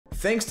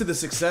Thanks to the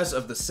success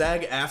of the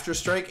SAG-AFTRA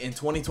strike in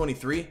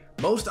 2023,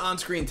 most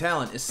on-screen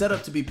talent is set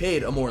up to be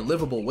paid a more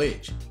livable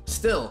wage.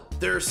 Still,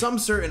 there are some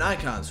certain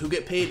icons who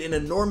get paid an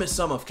enormous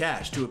sum of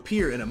cash to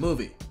appear in a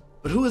movie.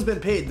 But who has been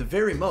paid the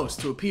very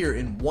most to appear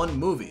in one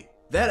movie?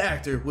 That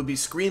actor would be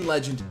screen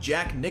legend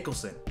Jack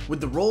Nicholson,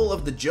 with the role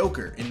of the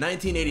Joker in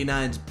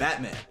 1989's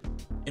Batman.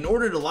 In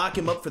order to lock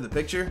him up for the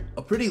picture,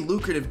 a pretty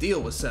lucrative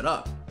deal was set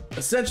up.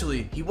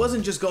 Essentially, he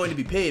wasn't just going to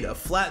be paid a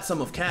flat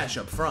sum of cash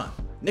up front.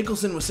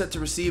 Nicholson was set to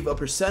receive a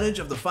percentage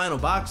of the final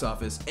box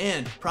office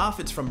and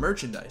profits from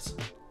merchandise.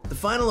 The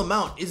final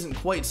amount isn't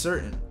quite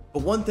certain,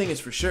 but one thing is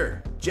for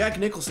sure, Jack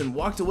Nicholson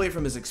walked away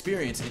from his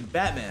experience in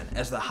Batman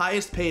as the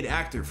highest paid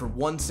actor for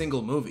one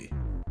single movie.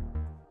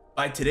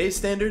 By today's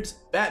standards,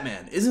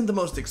 Batman isn't the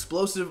most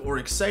explosive or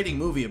exciting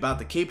movie about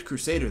the Caped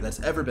Crusader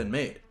that's ever been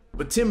made.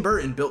 But Tim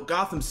Burton built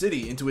Gotham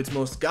City into its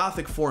most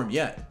gothic form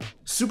yet.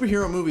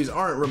 Superhero movies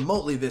aren't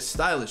remotely this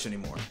stylish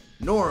anymore,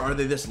 nor are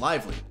they this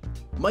lively.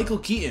 Michael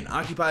Keaton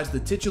occupies the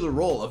titular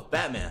role of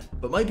Batman,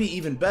 but might be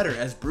even better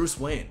as Bruce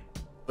Wayne.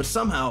 But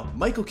somehow,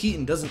 Michael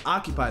Keaton doesn't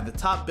occupy the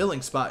top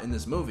billing spot in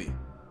this movie.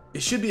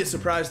 It should be a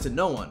surprise to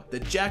no one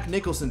that Jack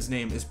Nicholson's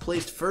name is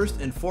placed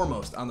first and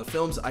foremost on the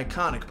film's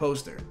iconic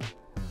poster.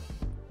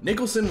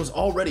 Nicholson was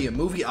already a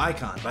movie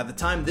icon by the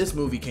time this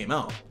movie came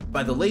out.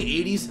 By the late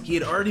 80s, he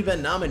had already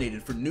been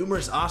nominated for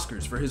numerous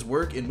Oscars for his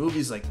work in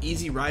movies like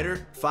Easy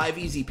Rider, 5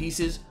 Easy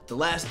Pieces, The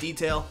Last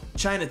Detail,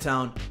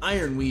 Chinatown,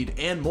 Ironweed,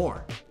 and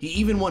more. He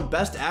even won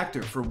Best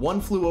Actor for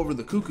One Flew Over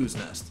the Cuckoo's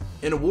Nest,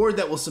 an award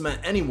that will cement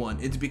anyone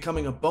into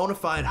becoming a bona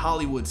fide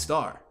Hollywood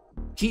star.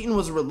 Keaton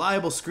was a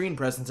reliable screen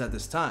presence at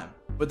this time,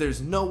 but there's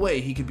no way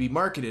he could be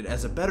marketed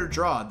as a better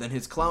draw than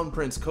his Clown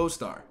Prince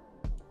co-star.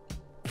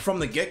 From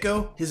the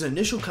get-go, his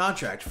initial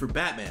contract for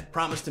Batman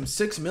promised him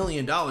 $6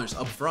 million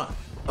up front,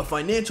 a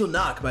financial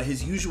knock by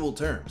his usual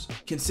terms,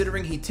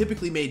 considering he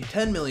typically made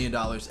 $10 million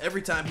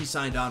every time he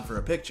signed on for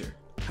a picture.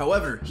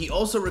 However, he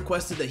also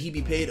requested that he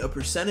be paid a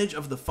percentage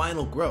of the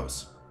final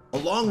gross.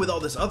 Along with all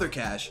this other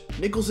cash,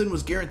 Nicholson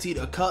was guaranteed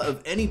a cut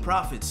of any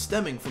profits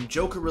stemming from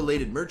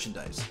Joker-related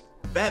merchandise.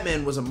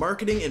 Batman was a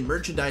marketing and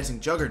merchandising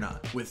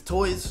juggernaut, with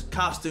toys,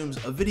 costumes,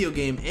 a video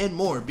game, and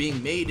more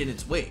being made in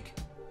its wake.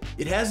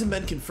 It hasn't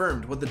been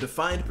confirmed what the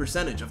defined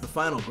percentage of the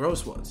final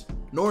gross was,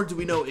 nor do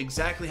we know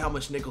exactly how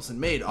much Nicholson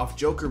made off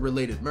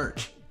Joker-related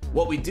merch.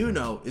 What we do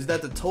know is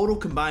that the total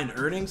combined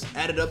earnings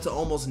added up to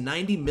almost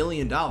 $90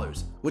 million,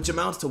 which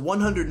amounts to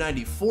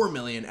 $194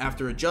 million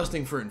after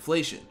adjusting for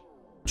inflation.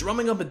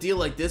 Drumming up a deal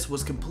like this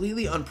was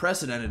completely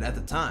unprecedented at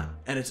the time,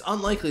 and it's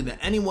unlikely that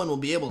anyone will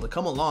be able to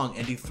come along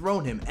and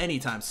dethrone him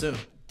anytime soon.